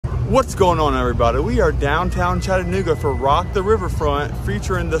What's going on, everybody? We are downtown Chattanooga for Rock the Riverfront,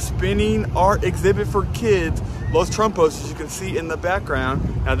 featuring the spinning art exhibit for kids, Los Trompos, as you can see in the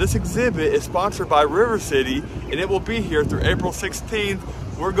background. Now this exhibit is sponsored by River City and it will be here through April 16th.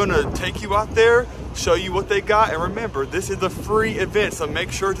 We're gonna take you out there, show you what they got, and remember, this is a free event, so make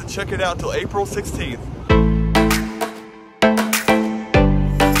sure to check it out till April 16th.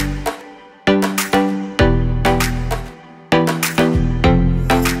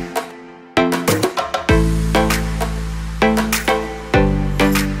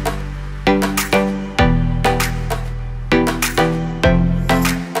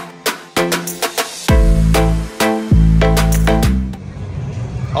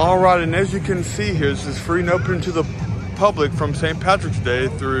 Alright, and as you can see here, this is free and open to the public from St. Patrick's Day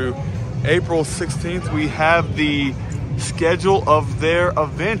through April 16th. We have the schedule of their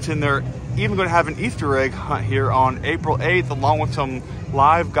events, and they're even going to have an Easter egg hunt here on April 8th, along with some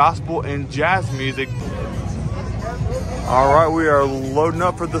live gospel and jazz music. Alright, we are loading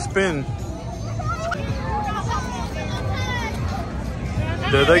up for the spin.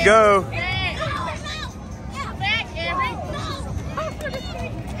 There they go.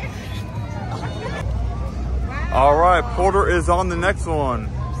 All right, Porter is on the next one.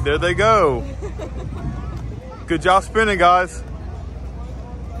 There they go. Good job spinning, guys.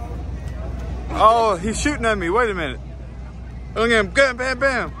 Oh, he's shooting at me. Wait a minute. Look at him. Bam, bam,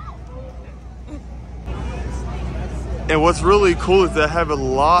 bam. And what's really cool is they have a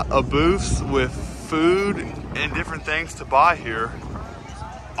lot of booths with food and different things to buy here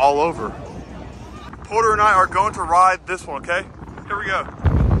all over. Porter and I are going to ride this one, okay? Here we go.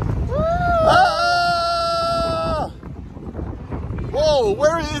 Whoa,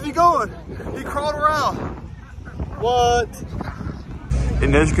 where is he going? He crawled around. What?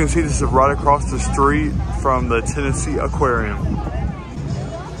 And as you can see, this is right across the street from the Tennessee Aquarium.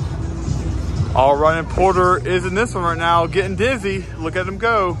 All right, and Porter is in this one right now, getting dizzy. Look at him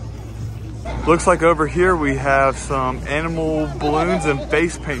go. Looks like over here we have some animal balloons and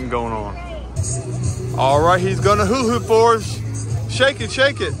face painting going on. All right, he's gonna hula hoop for us. Shake it,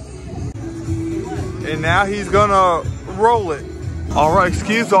 shake it. And now he's gonna roll it. All right,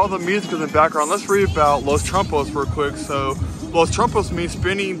 excuse all the music in the background. Let's read about Los Trompos real quick. So, Los Trompos means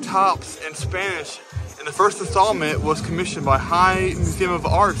spinning tops in Spanish. And the first installment was commissioned by High Museum of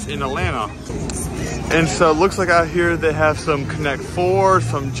Arts in Atlanta. And so it looks like out here they have some Connect 4,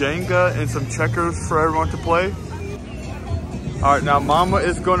 some Jenga, and some checkers for everyone to play. All right, now Mama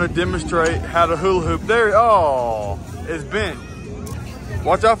is gonna demonstrate how to hula hoop. There, oh, it's bent.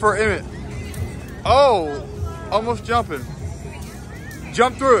 Watch out for Emmett. Oh, almost jumping.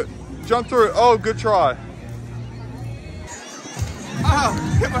 Jump through it. Jump through it. Oh, good try.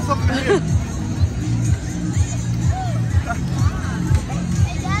 Ah, hit myself in the head.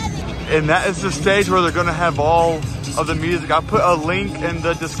 And that is the stage where they're going to have all of the music. I put a link in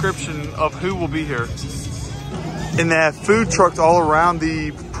the description of who will be here. And they have food trucks all around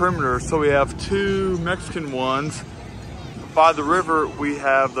the perimeter. So we have two Mexican ones. By the river, we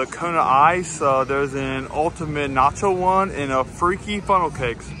have the Kona Ice. There's an ultimate nacho one and a freaky funnel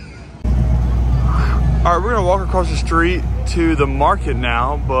cakes. All right, we're gonna walk across the street to the market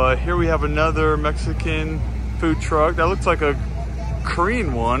now, but here we have another Mexican food truck. That looks like a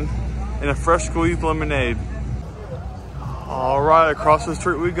Korean one, and a fresh squeezed lemonade. All right, across the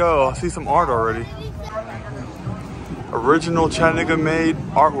street we go. I see some art already. Original Chattanooga made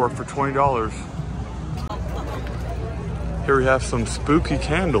artwork for $20. Here we have some spooky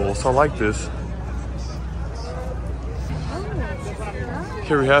candles. I like this.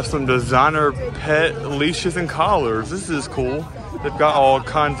 Here we have some designer pet leashes and collars. This is cool. They've got all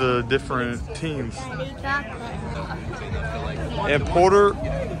kinds of different teams. And Porter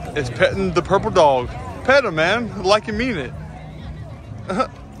is petting the purple dog. Pet him, man, like you mean it.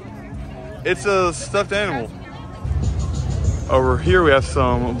 It's a stuffed animal. Over here we have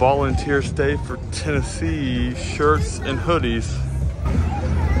some Volunteer State for Tennessee shirts and hoodies.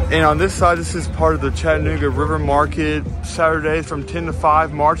 And on this side, this is part of the Chattanooga River Market, Saturdays from 10 to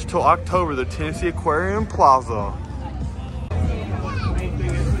 5, March till October, the Tennessee Aquarium Plaza.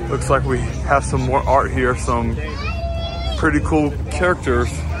 Looks like we have some more art here, some pretty cool characters.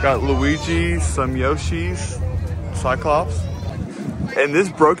 Got Luigi, some Yoshis, Cyclops. And this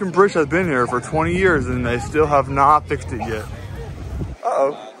broken bridge has been here for 20 years and they still have not fixed it yet.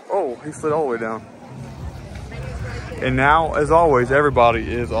 Uh-oh. Oh, he slid all the way down. And now, as always,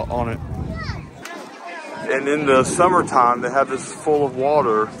 everybody is on it. And in the summertime, they have this full of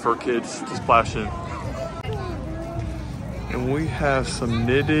water for kids to splash in. And we have some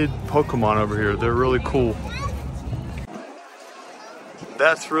knitted Pokemon over here. They're really cool.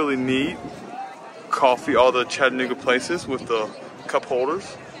 that's really neat. Coffee, all the Chattanooga places with the cup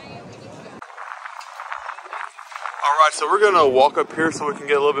holders. Alright, so we're gonna walk up here so we can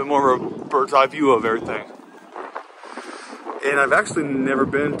get a little bit more of a bird's eye view of everything. And I've actually never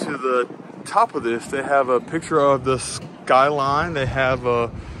been to the top of this. They have a picture of the skyline. They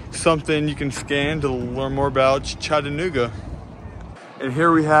have something you can scan to learn more about Chattanooga. And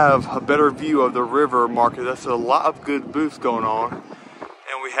here we have a better view of the river market. That's a lot of good booths going on.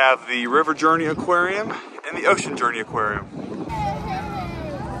 And we have the River Journey Aquarium and the Ocean Journey Aquarium.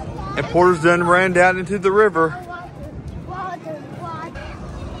 And Porter's done ran down into the river.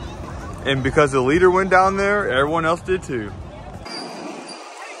 And because the leader went down there, everyone else did too.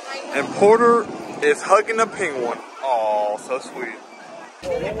 And Porter is hugging a penguin. Oh, so sweet.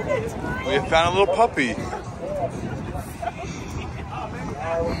 We have found a little puppy.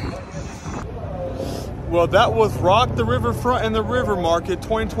 Well, that was Rock the Riverfront and the River Market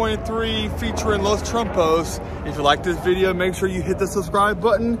 2023 featuring Los Trompos. If you like this video, make sure you hit the subscribe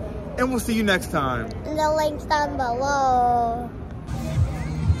button, and we'll see you next time. And the link's down below.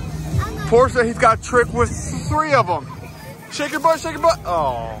 Porter said he's got a trick with 3 of them. Shake your butt, shake your butt.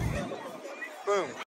 Oh. Boom.